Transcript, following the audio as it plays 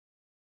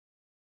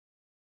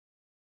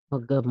Well,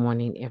 good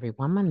morning,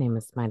 everyone. My name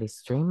is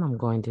MightyStream. I'm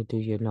going to do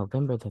your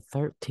November the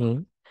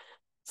 13th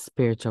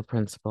spiritual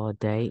principle a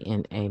day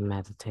in a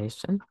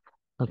meditation.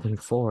 Looking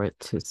forward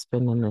to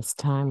spending this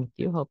time with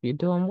you. Hope you're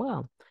doing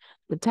well.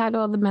 The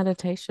title of the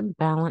meditation,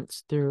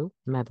 Balance Through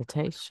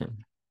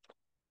Meditation.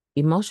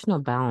 Emotional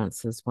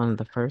balance is one of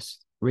the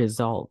first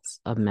results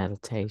of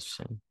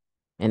meditation,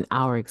 and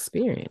our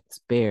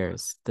experience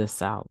bears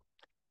this out.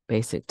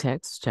 Basic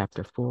text,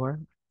 chapter 4,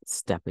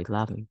 step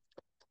 11.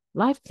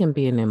 Life can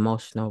be an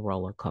emotional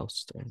roller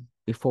coaster.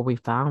 Before we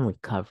found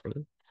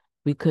recovery,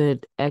 we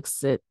could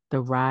exit the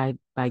ride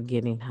by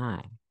getting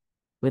high.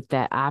 With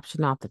that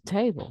option off the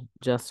table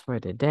just for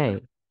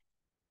today,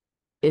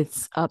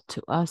 it's up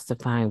to us to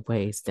find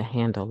ways to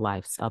handle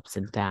life's ups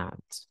and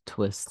downs,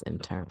 twists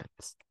and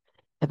turns.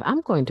 If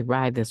I'm going to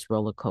ride this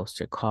roller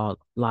coaster called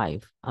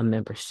life, a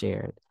member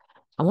shared,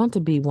 I want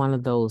to be one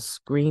of those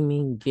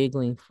screaming,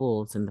 giggling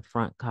fools in the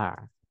front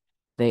car.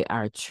 They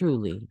are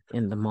truly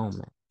in the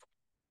moment.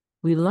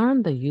 We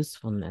learn the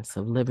usefulness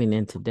of living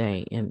in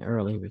today in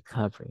early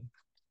recovery.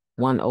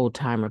 One old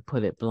timer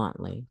put it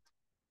bluntly: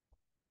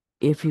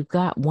 if you've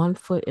got one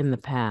foot in the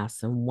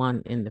past and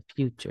one in the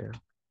future,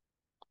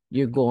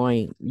 you're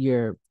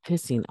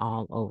pissing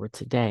all over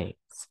today.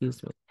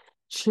 Excuse me.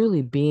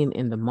 Truly being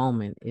in the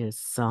moment is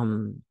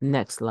some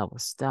next level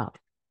stuff.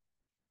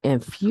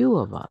 And few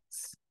of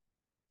us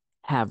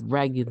have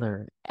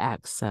regular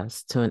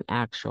access to an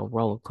actual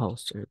roller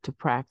coaster to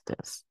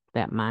practice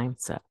that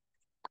mindset.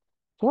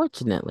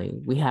 Fortunately,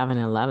 we have an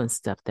 11th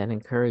step that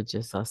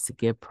encourages us to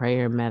give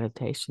prayer and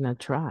meditation a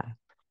try.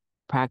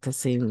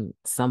 Practicing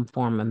some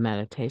form of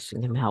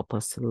meditation can help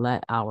us to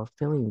let our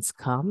feelings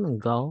come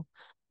and go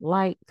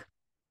like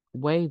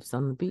waves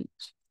on the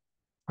beach.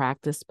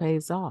 Practice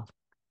pays off,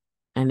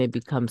 and it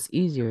becomes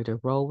easier to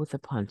roll with the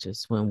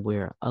punches when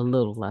we're a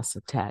little less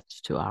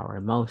attached to our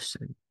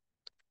emotions.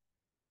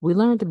 We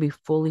learn to be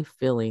fully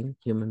feeling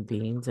human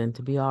beings and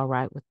to be all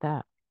right with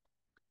that.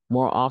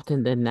 More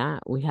often than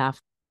not, we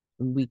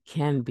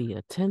can be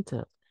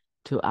attentive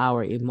to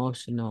our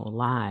emotional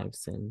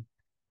lives and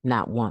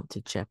not want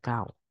to check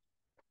out.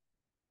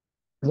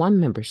 One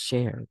member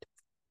shared,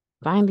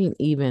 finding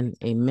even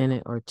a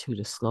minute or two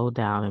to slow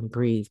down and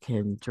breathe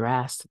can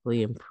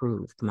drastically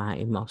improve my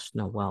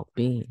emotional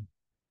well-being.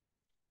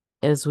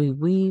 As we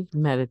weave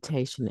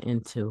meditation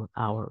into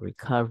our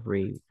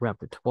recovery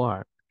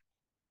repertoire,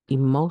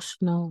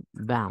 emotional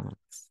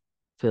balance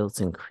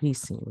feels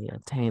increasingly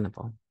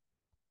attainable.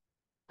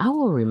 I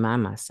will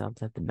remind myself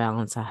that the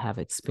balance I have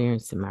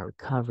experienced in my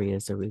recovery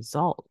is a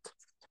result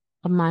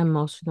of my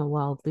emotional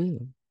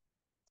well-being.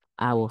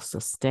 I will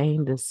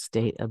sustain this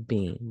state of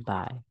being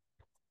by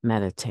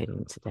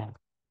meditating today.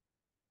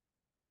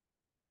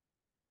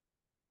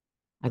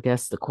 I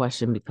guess the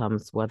question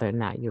becomes whether or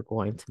not you're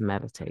going to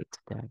meditate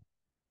today.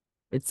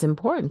 It's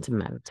important to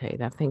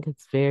meditate. I think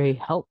it's very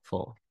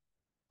helpful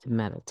to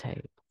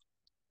meditate.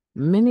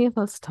 Many of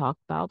us talk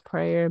about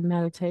prayer and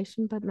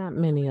meditation, but not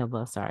many of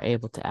us are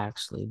able to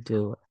actually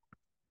do it.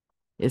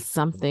 It's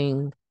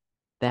something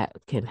that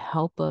can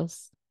help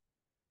us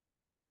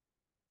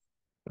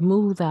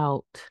smooth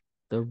out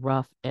the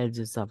rough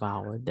edges of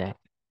our day.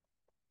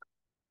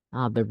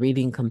 The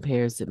reading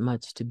compares it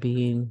much to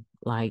being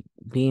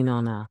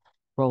on a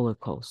roller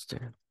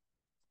coaster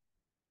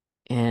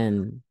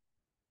and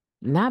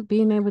not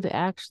being able to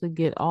actually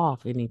get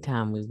off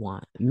anytime we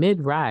want.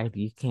 Mid-ride,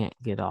 you can't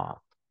get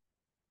off.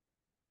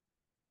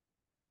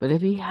 But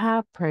if you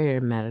have prayer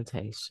and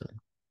meditation,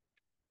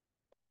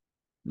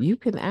 you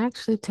can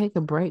actually take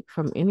a break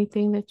from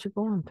anything that you're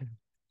going through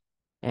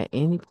at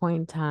any point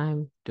in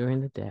time during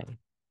the day,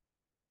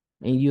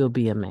 and you'll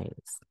be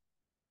amazed.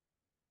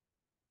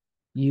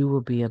 You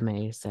will be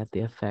amazed at the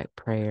effect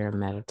prayer and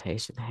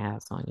meditation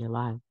has on your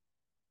life.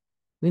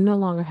 We no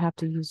longer have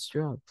to use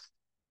drugs.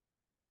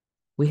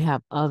 We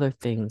have other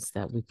things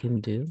that we can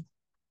do,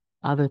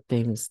 other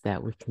things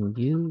that we can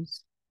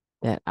use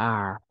that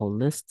are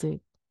holistic,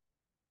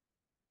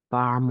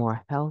 far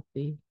more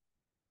healthy,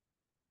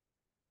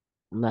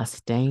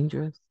 less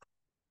dangerous.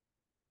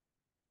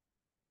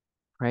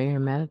 Prayer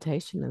and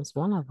meditation is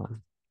one of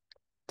them.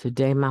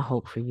 Today, my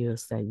hope for you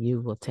is that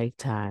you will take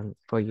time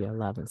for your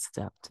 11th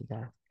step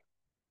today.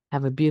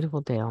 Have a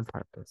beautiful day on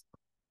purpose.